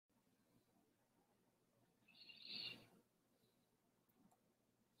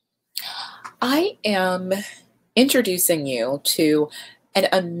I am introducing you to an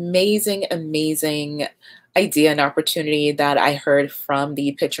amazing idea and opportunity that I heard from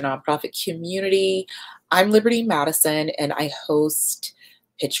the Pitch Your Nonprofit community. I'm Liberty Madison, and I host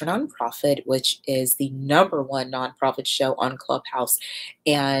Pitch Your Nonprofit, which is the #1 nonprofit show on Clubhouse.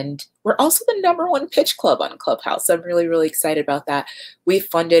 And we're also the #1 pitch club on Clubhouse. So I'm really excited about that. We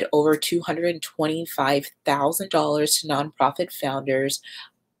funded over $225,000 to nonprofit founders.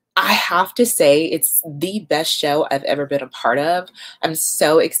 I have to say, it's the best show I've ever been a part of. I'm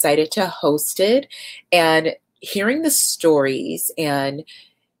so excited to host it, and hearing the stories and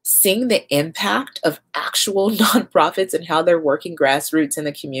seeing the impact of actual nonprofits and how they're working grassroots in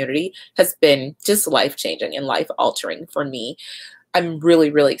the community has been just life-changing and life-altering for me. I'm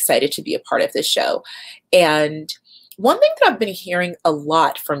really excited to be a part of this show. And one thing that I've been hearing a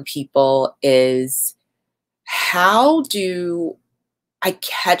lot from people is, how do I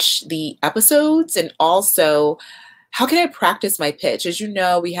catch the episodes, and also how can I practice my pitch? As you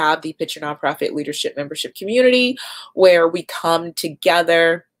know, we have the Pitch Your Nonprofit Leadership Membership Community where we come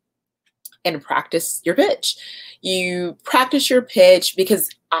together and practice your pitch. You practice your pitch because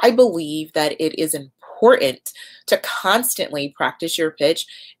I believe that it is important to constantly practice your pitch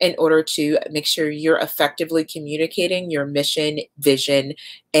in order to make sure you're effectively communicating your mission, vision,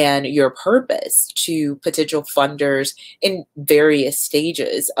 and your purpose to potential funders in various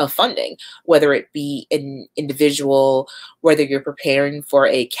stages of funding, whether it be an individual, whether you're preparing for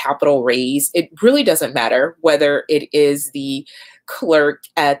a capital raise. It really doesn't matter whether it is the clerk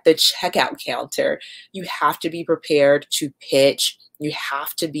at the checkout counter. You have to be prepared to pitch. You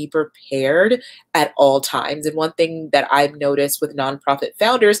have to be prepared at all times. And one thing that I've noticed with nonprofit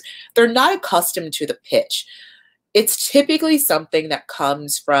founders, they're not accustomed to the pitch. It's typically something that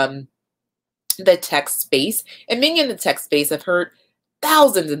comes from the tech space. And being in the tech space, I've heard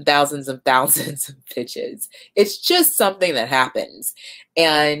thousands and thousands and thousands of pitches. It's just something that happens.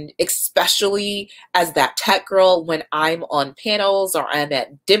 And especially as that tech girl, when I'm on panels or I'm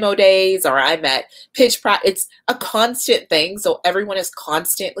at demo days or I'm at pitch practice, it's a constant thing. So everyone is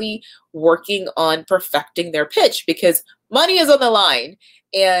constantly working on perfecting their pitch because money is on the line.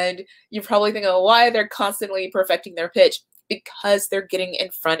 And you probably think, oh, why they're constantly perfecting their pitch? Because they're getting in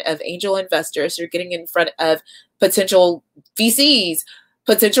front of angel investors, they're getting in front of potential VCs,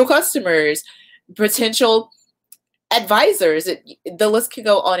 potential customers, potential advisors. The list can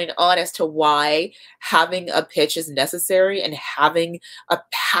go on and on as to why having a pitch is necessary, and having a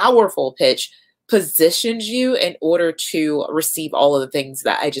powerful pitch positions you in order to receive all of the things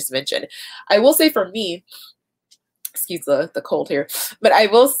that I just mentioned. I will say for me, excuse the cold here, but I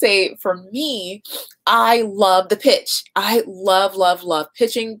will say for me, I love the pitch. I love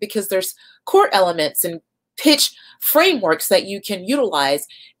pitching because there's core elements and pitch frameworks that you can utilize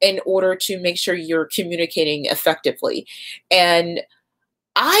in order to make sure you're communicating effectively. And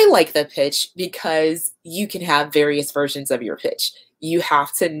I like the pitch because you can have various versions of your pitch. You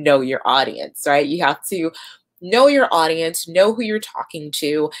have to know your audience, right? You have to know your audience, know who you're talking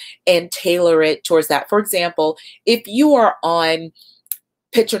to, and tailor it towards that. For example, if you are on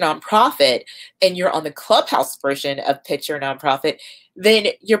Pitch Your Nonprofit and you're on the Clubhouse version of Pitch Your Nonprofit, then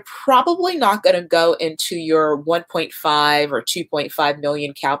you're probably not going to go into your 1.5 or 2.5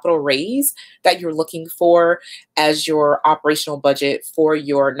 million capital raise that you're looking for as your operational budget for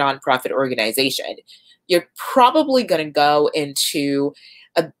your nonprofit organization. You're probably going to go into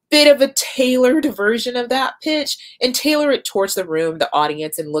a bit of a tailored version of that pitch and tailor it towards the room, the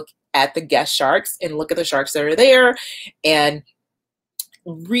audience, and look at the guest sharks and look at the sharks that are there and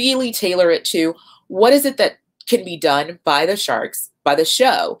really tailor it to what is it that can be done by the sharks, by the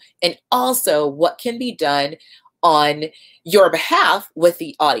show, and also what can be done on your behalf with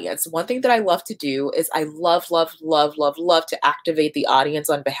the audience. One thing that I love to do is I love to activate the audience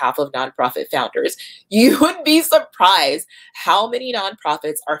on behalf of nonprofit founders. You would be surprised how many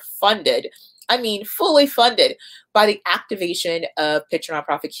nonprofits are funded, I mean, fully funded by the activation of Pitch Your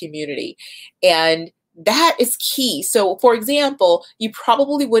Nonprofit community. And that is key. So for example, you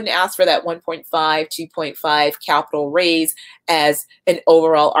probably wouldn't ask for that 1.5, 2.5 capital raise as an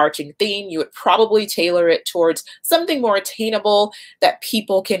overall arching theme. You would probably tailor it towards something more attainable that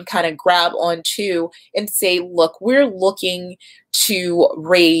people can kind of grab onto and say, look, we're looking to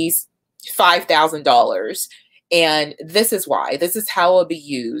raise $5,000. And this is why. This is how it will be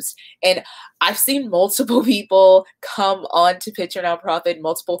used. And I've seen multiple people come on to Pitch Your Nonprofit,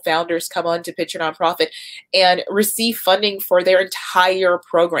 multiple founders come on to Pitch Your Nonprofit and receive funding for their entire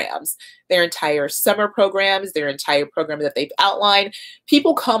programs, their entire summer programs, their entire program that they've outlined.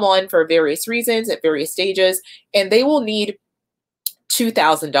 People come on for various reasons at various stages, and they will need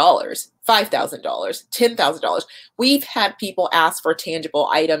 $2,000, $5,000, $10,000. We've had people ask for tangible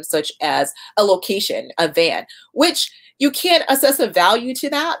items such as a location, a van, which you can't assess a value to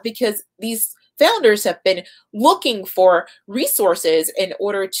that because these founders have been looking for resources in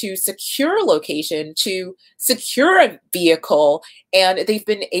order to secure a location, to secure a vehicle, and they've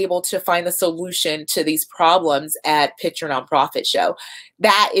been able to find the solution to these problems at Pitch Your Nonprofit Show.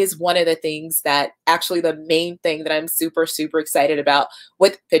 That is one of the things that actually the main thing that I'm super, super excited about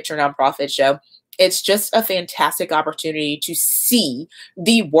with Pitch Your Nonprofit Show. It's just a fantastic opportunity to see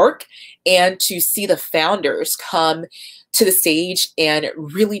the work and to see the founders come to the stage and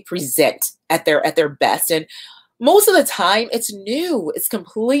really present at their best. And most of the time it's new. It's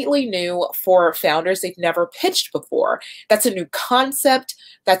completely new for founders. They've never pitched before. That's a new concept.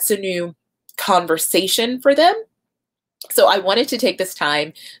 That's a new conversation for them. So I wanted to take this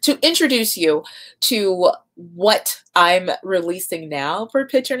time to introduce you to what I'm releasing now for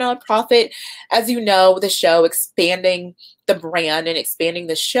Pitch Your Nonprofit. As you know, the show, expanding the brand and expanding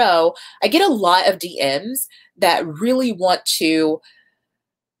the show, I get a lot of DMs that really want to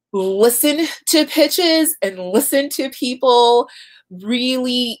listen to pitches and listen to people,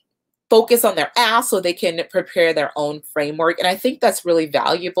 really focus on their ask so they can prepare their own framework. And I think that's really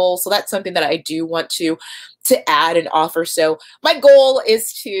valuable. So that's something that I do want to add and offer. So my goal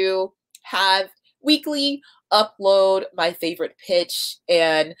is to have weekly upload my favorite pitch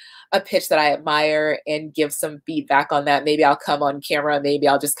and a pitch that I admire and give some feedback on that. Maybe I'll come on camera. Maybe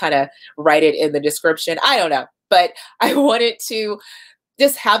I'll just kind of write it in the description. I don't know. But I wanted to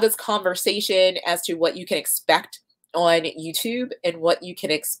just have this conversation as to what you can expect on YouTube and what you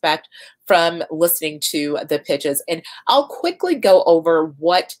can expect from listening to the pitches. And I'll quickly go over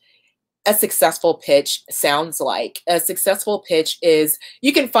what a successful pitch sounds like. A successful pitch is,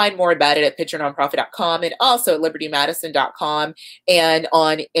 you can find more about it at pitchyournonprofit.com and also at libertymadison.com and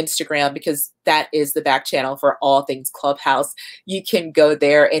on Instagram, because that is the back channel for all things Clubhouse. You can go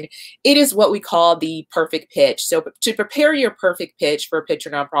there, and it is what we call the perfect pitch. So to prepare your perfect pitch for Pitch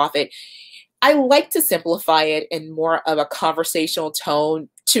Your Nonprofit, I like to simplify it in more of a conversational tone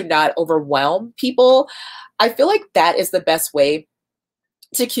to not overwhelm people. I feel like that is the best way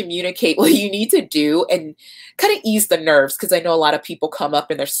to communicate what you need to do and kind of ease the nerves, because I know a lot of people come up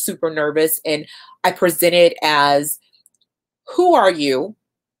and they're super nervous, and I present it as, who are you?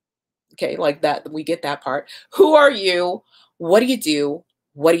 Okay, like that, we get that part. Who are you? What do you do?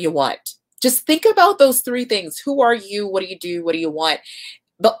 What do you want? Just think about those three things. Who are you? What do you do? What do you want?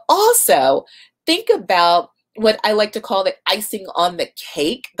 But also think about what I like to call the icing on the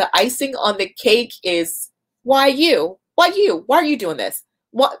cake. The icing on the cake is, why you? Why you? Why are you doing this?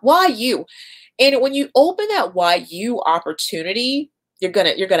 Why you? And when you open that why you opportunity, I'm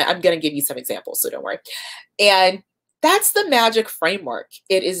gonna give you some examples, so don't worry. And that's the magic framework.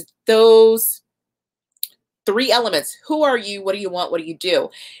 It is those three elements: who are you, what do you want, what do you do,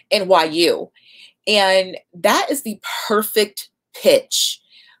 and why you. And that is the perfect pitch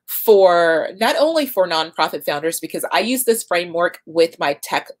for not only for nonprofit founders, because I use this framework with my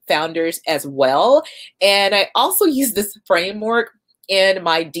tech founders as well. And I also use this framework in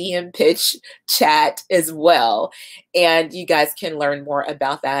my DM pitch chat as well. And you guys can learn more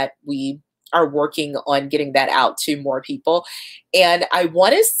about that. We are working on getting that out to more people. And I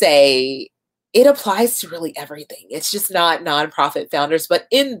want to say it applies to really everything. It's just not nonprofit founders, but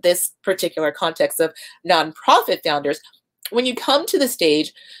in this particular context of nonprofit founders, when you come to the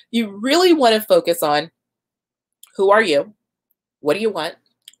stage, you really want to focus on, who are you? What do you want?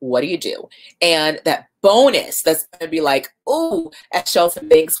 What do you do? And that bonus that's going to be like, oh, as Shelton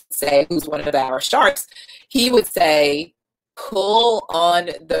Banks would say, who's one of our sharks, he would say, pull on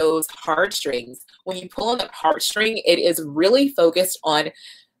those heartstrings. When you pull on that heartstring, it is really focused on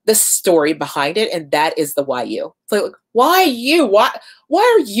the story behind it, and that is the why you. So like, why you? Why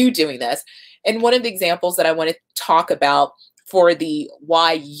are you doing this? And one of the examples that I want to talk about for the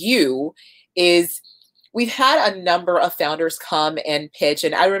why you is, we've had a number of founders come and pitch.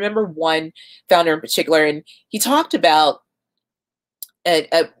 And I remember one founder in particular, and he talked about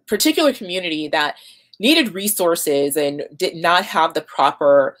a particular community that needed resources and did not have the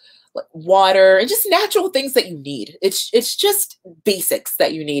proper water and just natural things that you need. It's just basics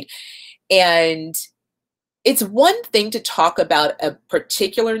that you need. And it's one thing to talk about a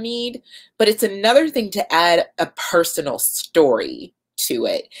particular need, but it's another thing to add a personal story to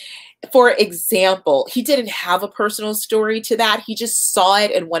it. For example, he didn't have a personal story to that. He just saw it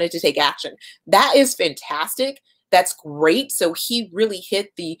and wanted to take action. That is fantastic. That's great. So he really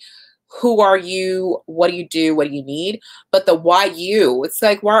hit the, who are you? What do you do? What do you need? But the why you, it's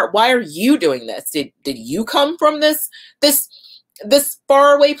like, why are you doing this? Did you come from this this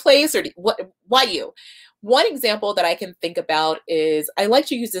faraway place, or why you? One example that I can think about is, I like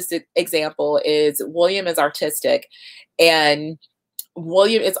to use this example, is William is artistic and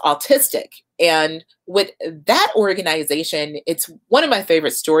William is autistic. And with that organization, it's one of my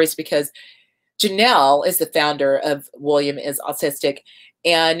favorite stories because Janelle is the founder of William is Autistic,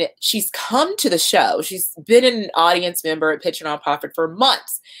 and she's come to the show. She's been an audience member at Pitch Your Nonprofit for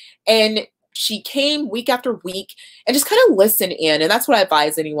months. And she came week after week and just kind of listen in. And that's what I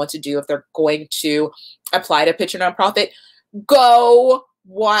advise anyone to do if they're going to apply to Pitch Your Nonprofit. Go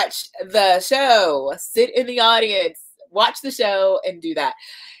watch the show. Sit in the audience, watch the show, and do that.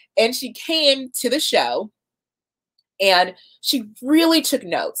 And she came to the show and she really took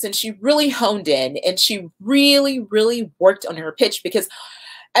notes and she really honed in and she really, really worked on her pitch because,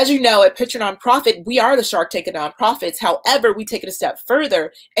 as you know, at Pitch Your Nonprofit, we are the Shark Tank of nonprofits. However, we take it a step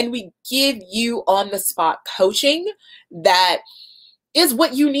further and we give you on-the-spot coaching that is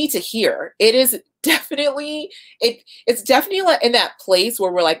what you need to hear. It is definitely, it's definitely in that place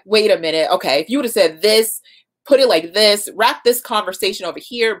where we're like, wait a minute, okay, if you would have said this, put it like this, wrap this conversation over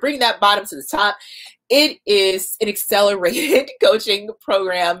here, bring that bottom to the top. It is an accelerated coaching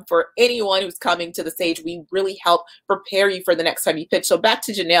program for anyone who's coming to the stage. We really help prepare you for the next time you pitch. So back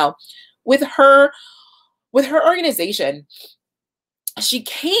to Janelle, with her organization, she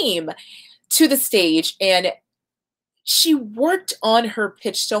came to the stage and she worked on her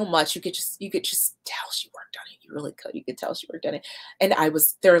pitch so much. You could just tell she worked on it. You really could. You could tell she worked on it. And I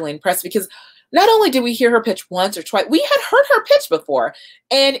was thoroughly impressed because not only did we hear her pitch once or twice, we had heard her pitch before.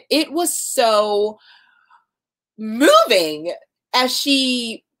 And it was so moving as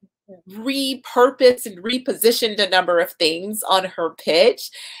she repurposed and repositioned a number of things on her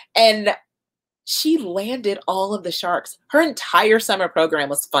pitch. And she landed all of the sharks. Her entire summer program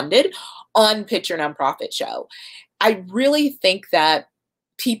was funded on Pitch Your Nonprofit show. I really think that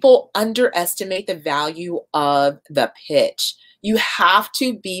people underestimate the value of the pitch. You have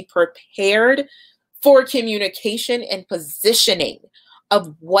to be prepared for communication and positioning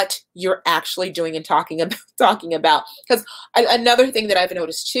of what you're actually doing and talking about. Because another thing that I've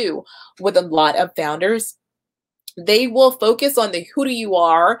noticed too with a lot of founders, they will focus on the who do you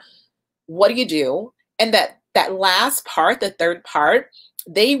are, what do you do, and that last part, the third part,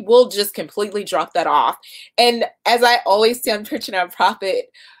 they will just completely drop that off. And as I always say on Pitch Your Nonprofit,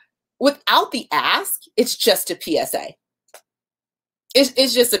 without the ask, it's just a PSA.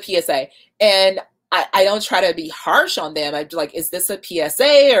 It's just a PSA. And I don't try to be harsh on them. I'm like, is this a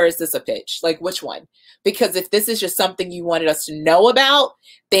PSA or is this a pitch? Like, which one? Because if this is just something you wanted us to know about,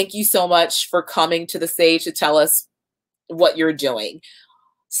 thank you so much for coming to the stage to tell us what you're doing.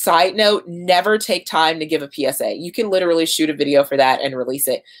 Side note, never take time to give a PSA. You can literally shoot a video for that and release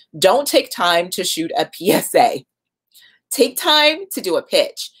it. Don't take time to shoot a PSA. Take time to do a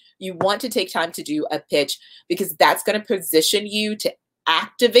pitch. You want to take time to do a pitch because that's going to position you to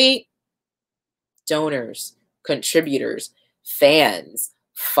activate donors, contributors, fans,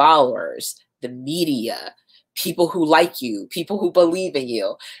 followers, the media, people who like you, people who believe in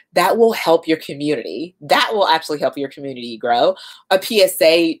you. That will help your community. That will actually help your community grow. A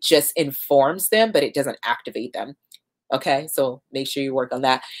PSA just informs them, but it doesn't activate them. Okay, so make sure you work on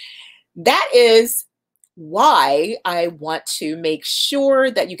that. That is why I want to make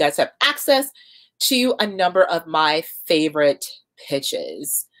sure that you guys have access to a number of my favorite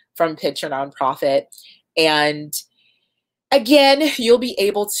pitches from Pitch Your Nonprofit. And again, you'll be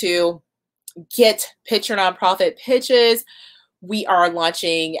able to get Pitch Your Nonprofit pitches. We are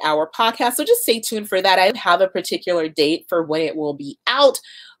launching our podcast, so just stay tuned for that. I don't have a particular date for when it will be out,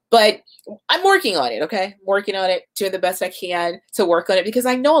 but I'm working on it, okay? I'm working on it, doing the best I can to work on it because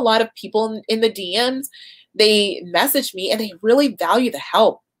I know a lot of people in the DMs, they message me and they really value the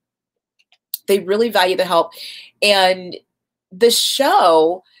help. They really value the help. And the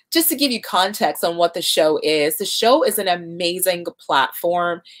show, just to give you context on what the show is an amazing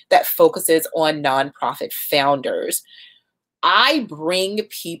platform that focuses on nonprofit founders. I bring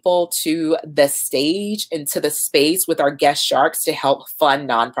people to the stage and to the space with our guest sharks to help fund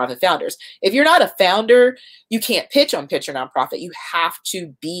nonprofit founders. If you're not a founder, you can't pitch on Pitch Your Nonprofit. You have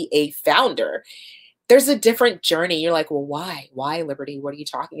to be a founder. There's a different journey. You're like, well, why? Why, Liberty? What are you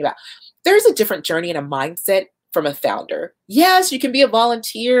talking about? There's a different journey and a mindset from a founder. Yes, you can be a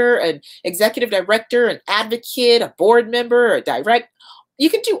volunteer, an executive director, an advocate, a board member, a direct. You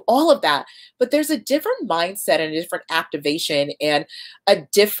can do all of that, but there's a different mindset and a different activation and a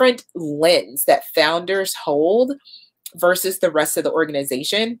different lens that founders hold versus the rest of the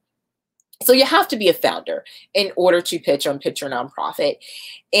organization. So you have to be a founder in order to pitch on Pitch Your Nonprofit.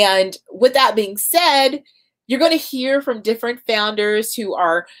 And with that being said, You're going to hear from different founders who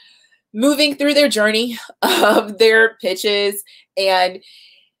are moving through their journey of their pitches and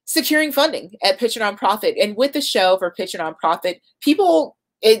securing funding at Pitch Your Nonprofit. And with the show for Pitch Your Nonprofit, people,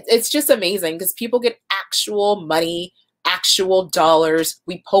 it's just amazing because people get actual money, actual dollars.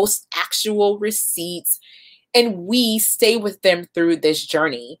 We post actual receipts and we stay with them through this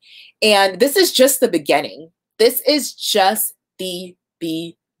journey. And this is just the beginning. This is just the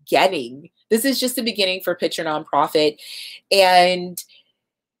beginning. This is just the beginning for Pitch Your Nonprofit. And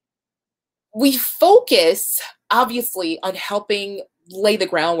we focus, obviously, on helping lay the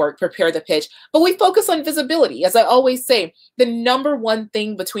groundwork, prepare the pitch, but we focus on visibility. As I always say, the number one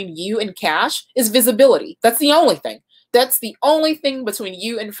thing between you and cash is visibility. That's the only thing. That's the only thing between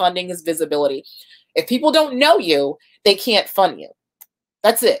you and funding is visibility. If people don't know you, they can't fund you.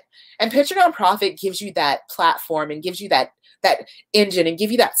 That's it. And Pitch Your Nonprofit gives you that platform and gives you that engine and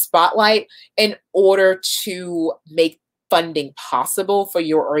give you that spotlight in order to make funding possible for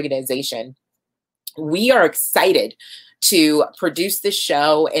your organization. We are excited to produce this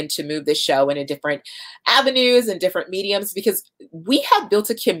show and to move this show into different avenues and different mediums because we have built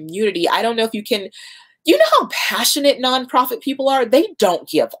a community. I don't know if you know how passionate nonprofit people are? They don't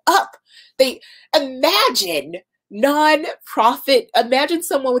give up. Imagine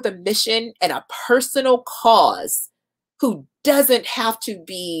someone with a mission and a personal cause who doesn't have to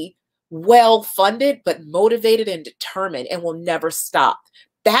be well funded, but motivated and determined and will never stop.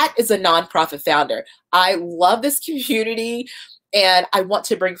 That is a nonprofit founder. I love this community and I want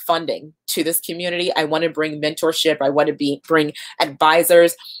to bring funding to this community. I want to bring mentorship. I want to bring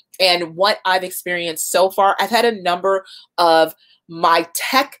advisors. And what I've experienced so far, I've had a number of my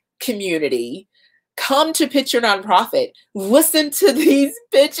tech community come to Pitch Your Nonprofit, listen to these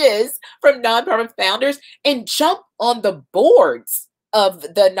pitches from nonprofit founders, and jump on the boards of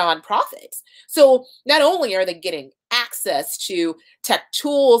the nonprofits. So not only are they getting access to tech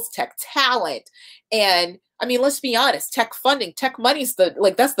tools, tech talent, and I mean, let's be honest, tech funding, tech money is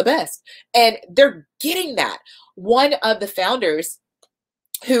that's the best. And they're getting that. One of the founders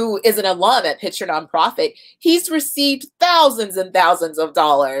who is an alum at Pitch Your Nonprofit, he's received thousands and thousands of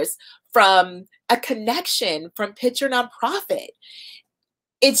dollars from a connection from Pitch Your Nonprofit.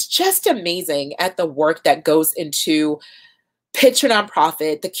 It's just amazing at the work that goes into Pitch Your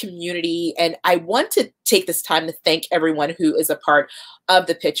Nonprofit, the community. And I want to take this time to thank everyone who is a part of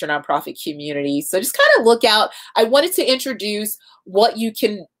the Pitch Your Nonprofit community. So just kind of look out. I wanted to introduce what you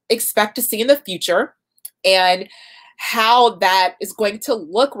can expect to see in the future and how that is going to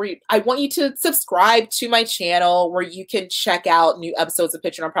look. I want you to subscribe to my channel where you can check out new episodes of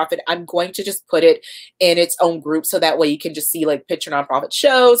Pitch Your Nonprofit. I'm going to just put it in its own group so that way you can just see like Pitch Your Nonprofit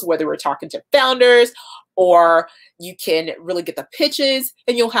shows, whether we're talking to founders or you can really get the pitches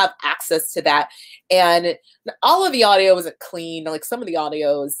and you'll have access to that. And all of the audio isn't clean. Like some of the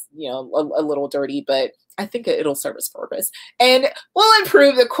audio is, a little dirty, but I think it'll serve its purpose. And we'll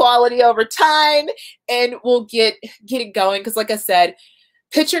improve the quality over time and we'll get it going. Because like I said,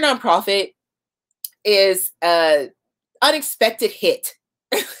 Pitch Your Nonprofit is an unexpected hit.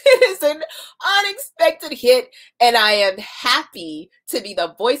 It is an unexpected hit, and I am happy to be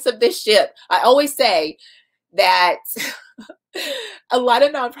the voice of this ship. I always say that a lot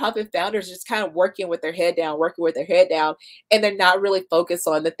of nonprofit founders are just kind of working with their head down, and they're not really focused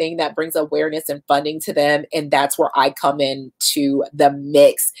on the thing that brings awareness and funding to them. And that's where I come in to the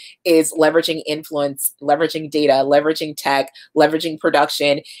mix, is leveraging influence, leveraging data, leveraging tech, leveraging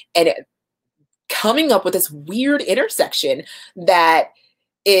production, and coming up with this weird intersection that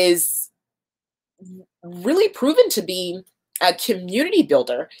is really proven to be a community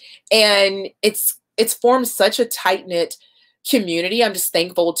builder. And it's formed such a tight-knit community. I'm just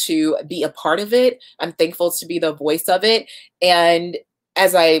thankful to be a part of it. I'm thankful to be the voice of it. And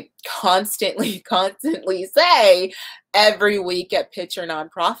as I constantly say every week at Pitch Your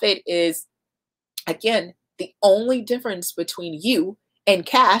Nonprofit is, again, the only difference between you and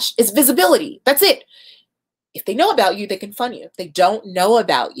cash is visibility. That's it. If they know about you, they can fund you. If they don't know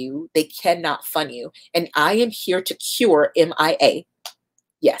about you, they cannot fund you. And I am here to cure MIA.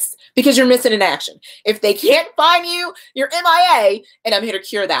 Yes, because you're missing in action. If they can't find you, you're MIA, and I'm here to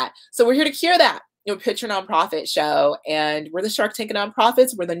cure that. So we're here to cure that. Pitch Your Nonprofit show, and we're the Shark Tank of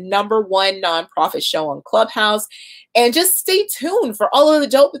Nonprofits. We're the #1 nonprofit show on Clubhouse. And just stay tuned for all of the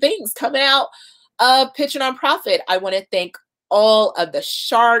dope things coming out of Pitch Your Nonprofit. I want to thank all of the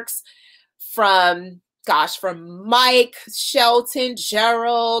sharks from Mike, Shelton,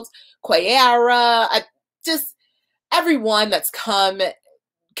 Gerald, Quayara, just everyone that's come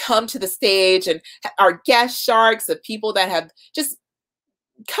to the stage, and our guest sharks, the people that have just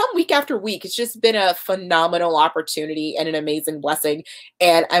come week after week. It's just been a phenomenal opportunity and an amazing blessing.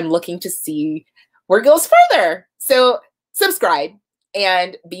 And I'm looking to see where it goes further. So subscribe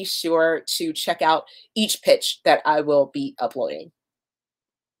and be sure to check out each pitch that I will be uploading.